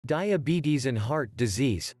Diabetes and heart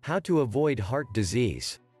disease. How to avoid heart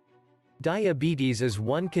disease. Diabetes is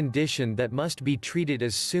one condition that must be treated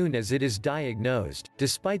as soon as it is diagnosed,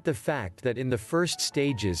 despite the fact that in the first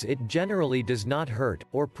stages it generally does not hurt,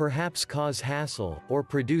 or perhaps cause hassle, or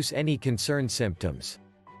produce any concern symptoms.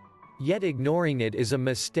 Yet ignoring it is a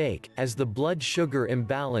mistake, as the blood sugar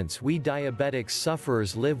imbalance we diabetics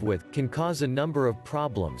sufferers live with can cause a number of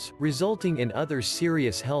problems, resulting in other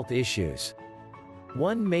serious health issues.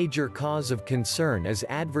 One major cause of concern is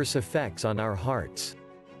adverse effects on our hearts.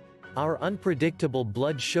 Our unpredictable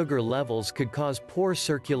blood sugar levels could cause poor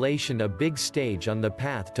circulation, a big stage on the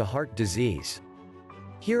path to heart disease.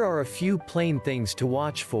 Here are a few plain things to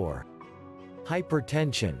watch for.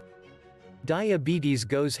 Hypertension. Diabetes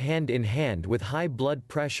goes hand in hand with high blood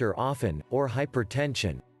pressure often, or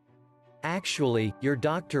hypertension. Actually, your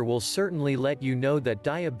doctor will certainly let you know that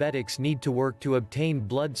diabetics need to work to obtain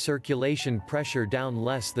blood circulation pressure down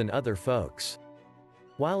less than other folks.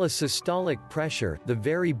 While a systolic pressure, the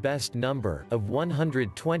very best number, of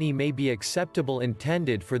 120 may be acceptable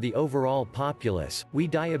intended for the overall populace, we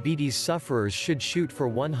diabetes sufferers should shoot for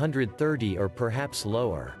 130 or perhaps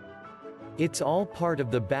lower. It's all part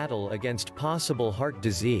of the battle against possible heart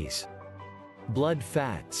disease. Blood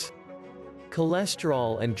fats.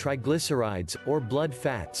 Cholesterol and triglycerides, or blood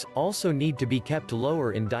fats, also need to be kept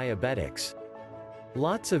lower in diabetics.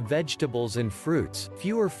 Lots of vegetables and fruits,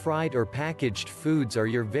 fewer fried or packaged foods are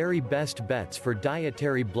your very best bets for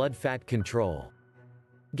dietary blood fat control.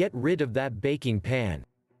 Get rid of that baking pan.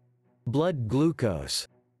 Blood glucose.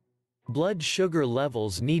 Blood sugar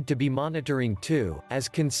levels need to be monitoring too, as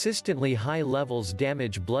consistently high levels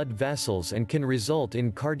damage blood vessels and can result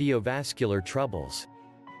in cardiovascular troubles.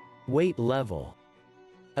 Weight level.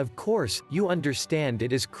 Of course, you understand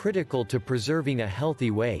it is critical to preserving a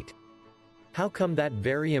healthy weight. How come that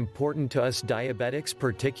very important to us diabetics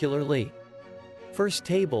particularly? First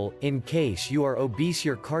table, in case you are obese,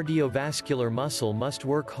 your cardiovascular muscle must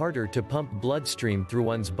work harder to pump bloodstream through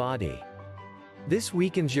one's body. This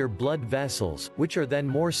weakens your blood vessels, which are then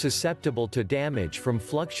more susceptible to damage from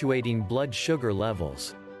fluctuating blood sugar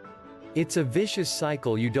levels. It's a vicious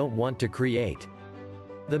cycle you don't want to create.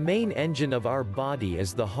 The main engine of our body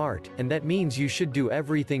is the heart, and that means you should do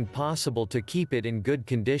everything possible to keep it in good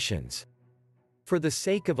conditions. For the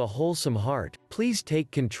sake of a wholesome heart, please take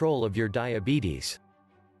control of your diabetes.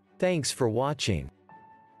 Thanks for watching.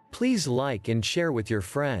 Please like and share with your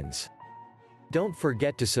friends. Don't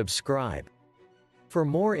forget to subscribe. For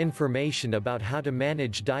more information about how to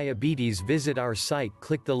manage diabetes, visit our site,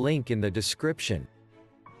 click the link in the description.